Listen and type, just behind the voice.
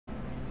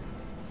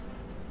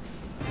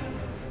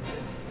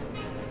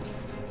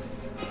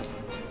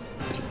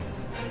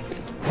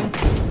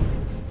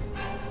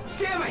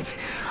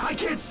I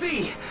can't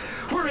see!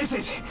 Where is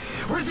it?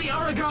 Where's the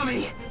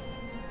origami?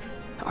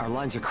 Our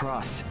lines are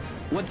crossed.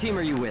 What team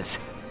are you with?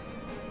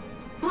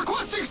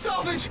 Requesting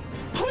salvage!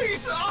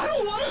 Please, I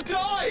don't want to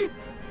die!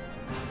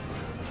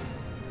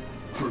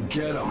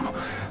 Forget them.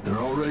 They're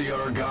already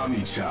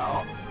origami,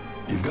 Chow.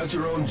 You've got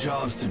your own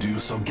jobs to do,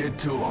 so get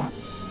to them.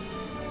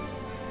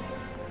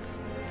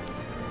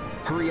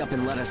 Hurry up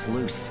and let us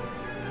loose.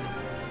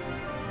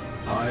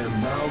 I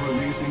am now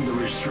releasing the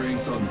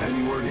restraints on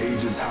Pennyward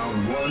Ages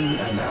Hound 1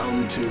 and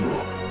Hound 2.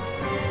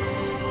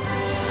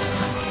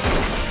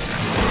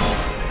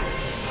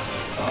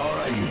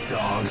 Alright, you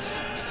dogs.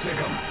 Sick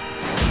 'em.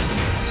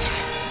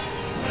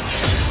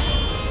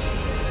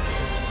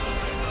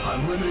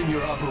 I'm limiting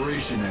your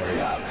operation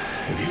area.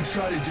 If you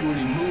try to do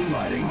any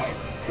moonlighting,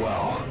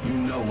 well, you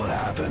know what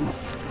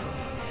happens.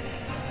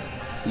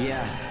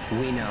 Yeah,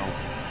 we know.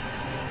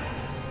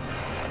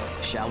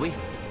 Shall we?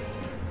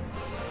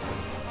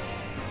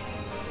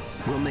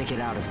 We'll make it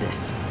out of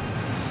this.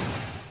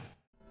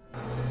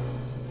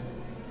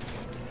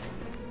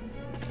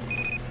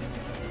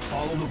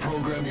 Follow the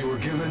program you were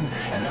given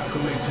and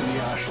acclimate to the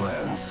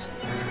Ashlands.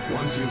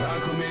 Once you've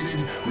acclimated,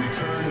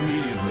 return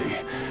immediately.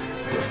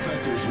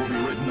 Defectors will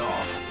be written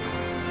off.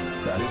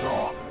 That is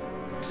all.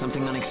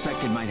 Something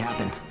unexpected might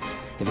happen.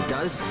 If it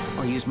does,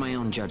 I'll use my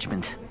own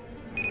judgment.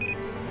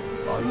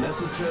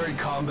 Unnecessary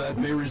combat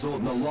may result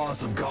in the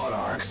loss of God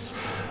Arcs.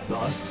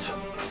 Thus,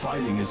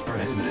 fighting is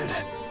prohibited.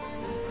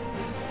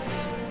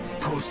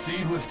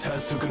 Proceed with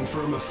tests to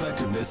confirm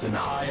effectiveness in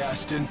high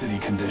ash density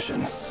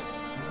conditions.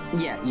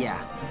 Yeah.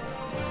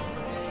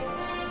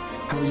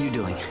 How are you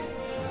doing?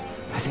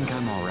 I think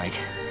I'm all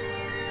right.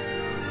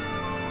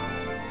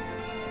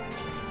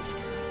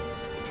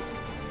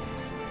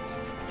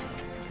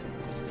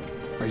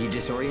 Are you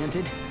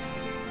disoriented?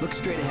 Look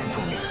straight ahead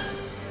for me.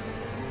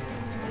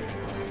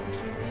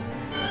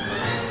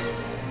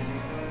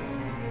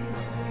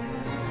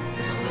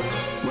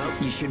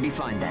 Well, you should be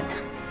fine then.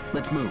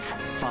 Let's move.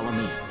 Follow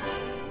me.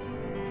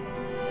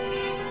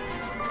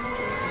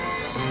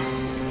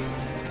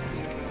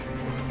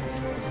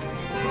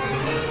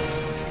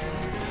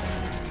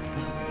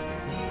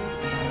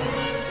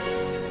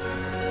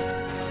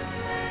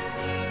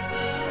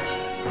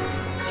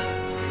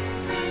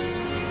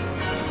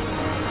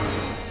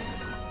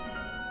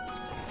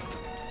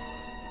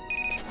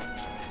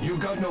 You've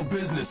got no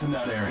business in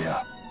that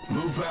area.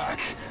 Move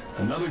back.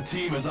 Another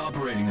team is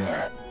operating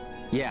there.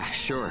 Yeah,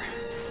 sure.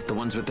 The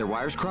ones with their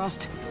wires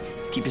crossed?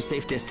 Keep a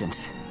safe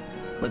distance.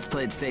 Let's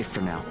play it safe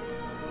for now.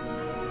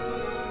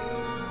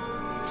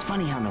 It's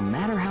funny how no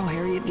matter how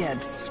hairy it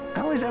gets,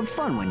 I always have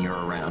fun when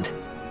you're around.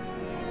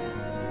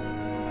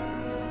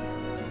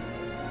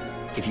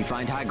 If you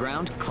find high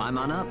ground, climb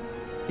on up.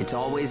 It's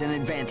always an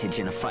advantage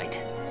in a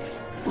fight.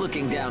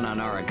 Looking down on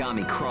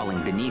origami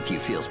crawling beneath you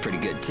feels pretty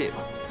good too.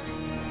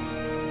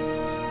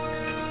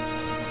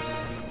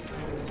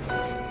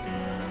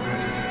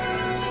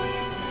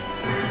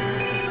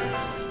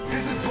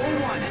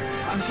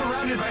 I'm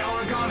surrounded by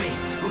origami,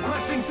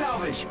 requesting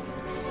salvage.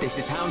 This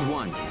is Hound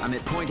 1. I'm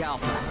at Point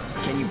Alpha.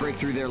 Can you break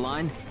through their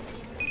line?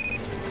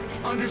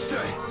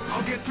 Understood.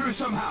 I'll get through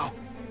somehow.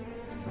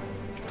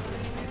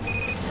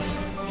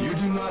 You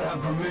do not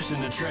have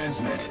permission to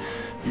transmit.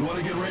 You want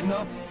to get written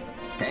up?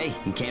 Hey,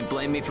 you can't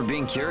blame me for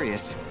being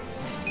curious.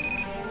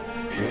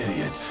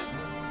 Idiots.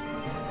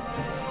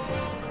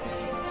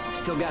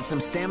 Still got some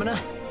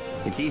stamina?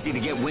 It's easy to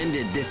get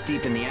winded this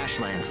deep in the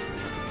Ashlands.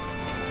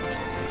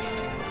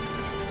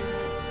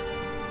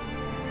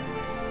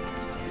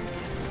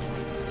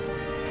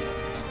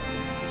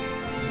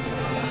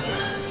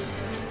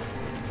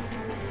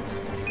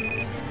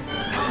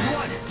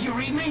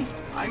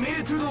 I made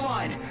it through the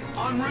line,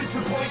 en route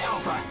to Point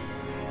Alpha.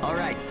 All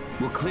right,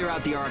 we'll clear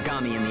out the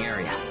origami in the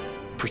area.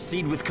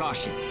 Proceed with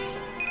caution.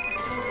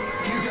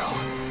 Hugo,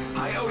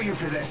 I owe you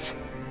for this.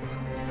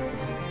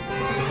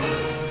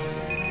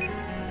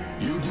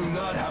 You do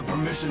not have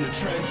permission to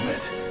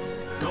transmit.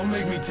 Don't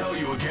make me tell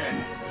you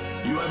again.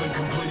 You haven't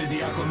completed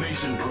the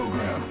acclimation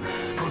program.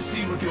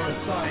 Proceed with your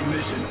assigned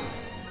mission.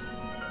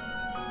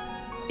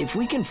 If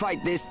we can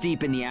fight this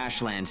deep in the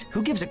Ashlands,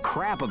 who gives a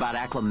crap about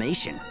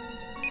acclimation?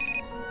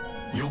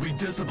 You'll be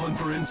disciplined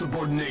for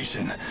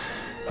insubordination.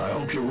 I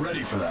hope you're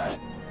ready for that.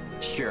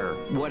 Sure,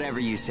 whatever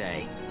you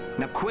say.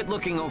 Now quit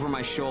looking over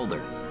my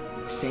shoulder.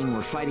 Saying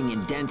we're fighting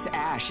in dense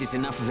ash is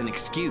enough of an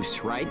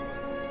excuse, right?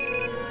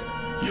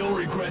 You'll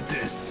regret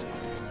this.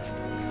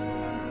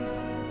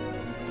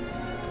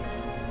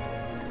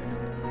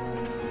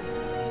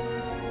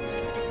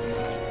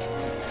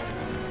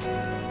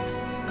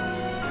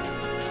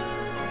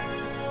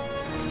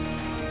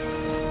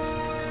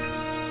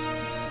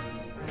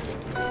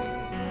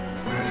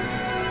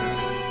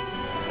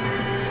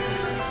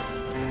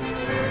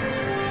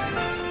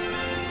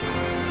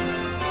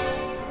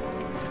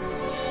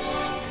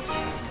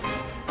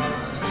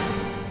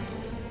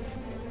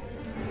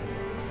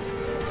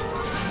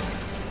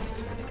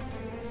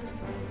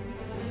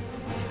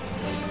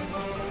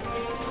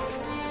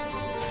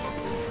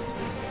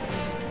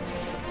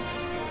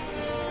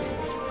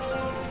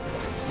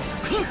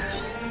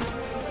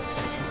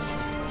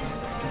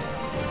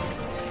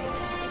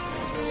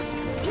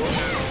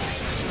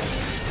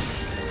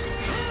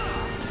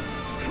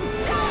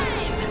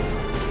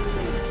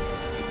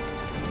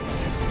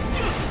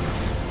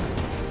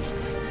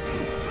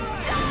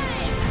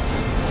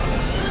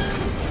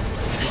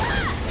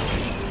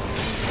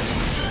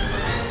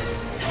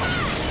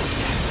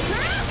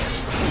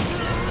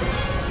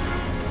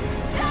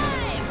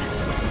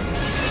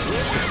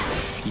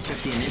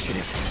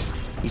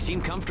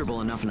 seem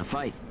comfortable enough in a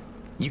fight.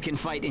 You can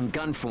fight in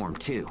gun form,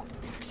 too.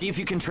 See if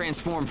you can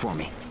transform for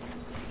me.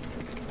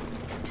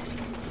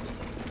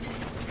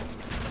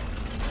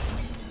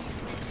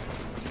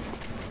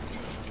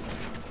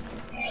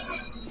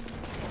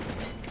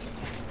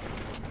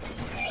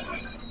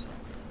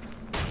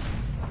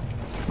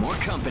 More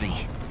company.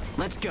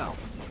 Let's go.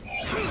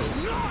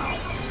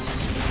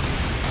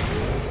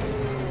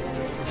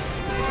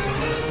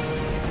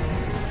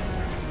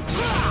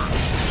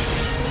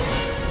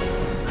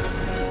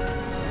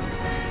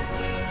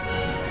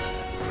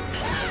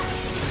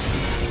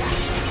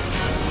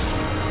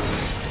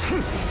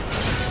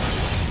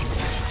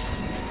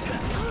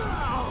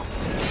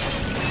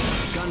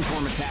 Gun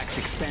form attacks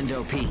expend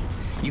OP.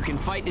 You can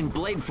fight in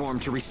blade form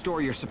to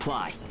restore your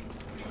supply.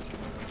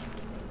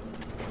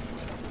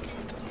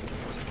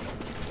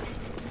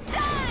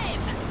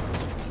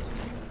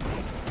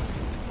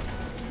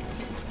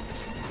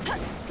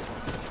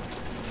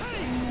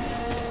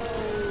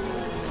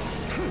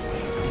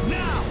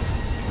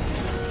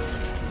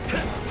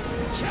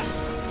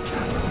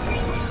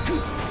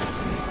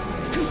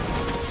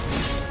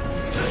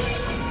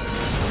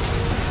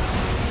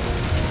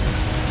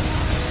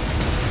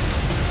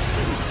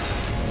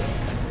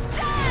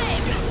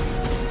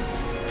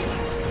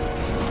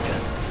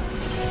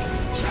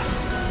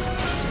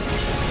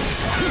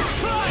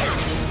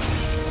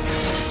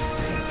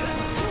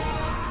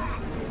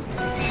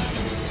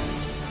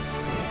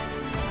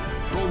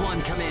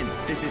 Come in.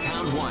 This is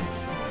Hound 1.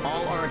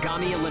 All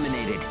origami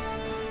eliminated.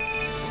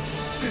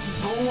 This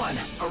is Bull 1,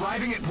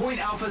 arriving at Point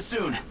Alpha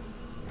soon.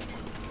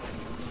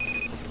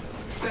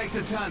 Thanks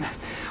a ton.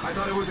 I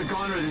thought it was a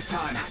goner this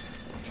time.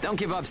 Don't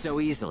give up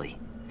so easily.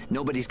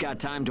 Nobody's got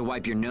time to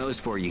wipe your nose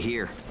for you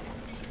here.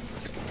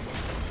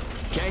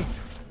 Okay,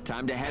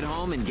 time to head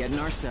home and get in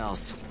our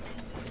cells.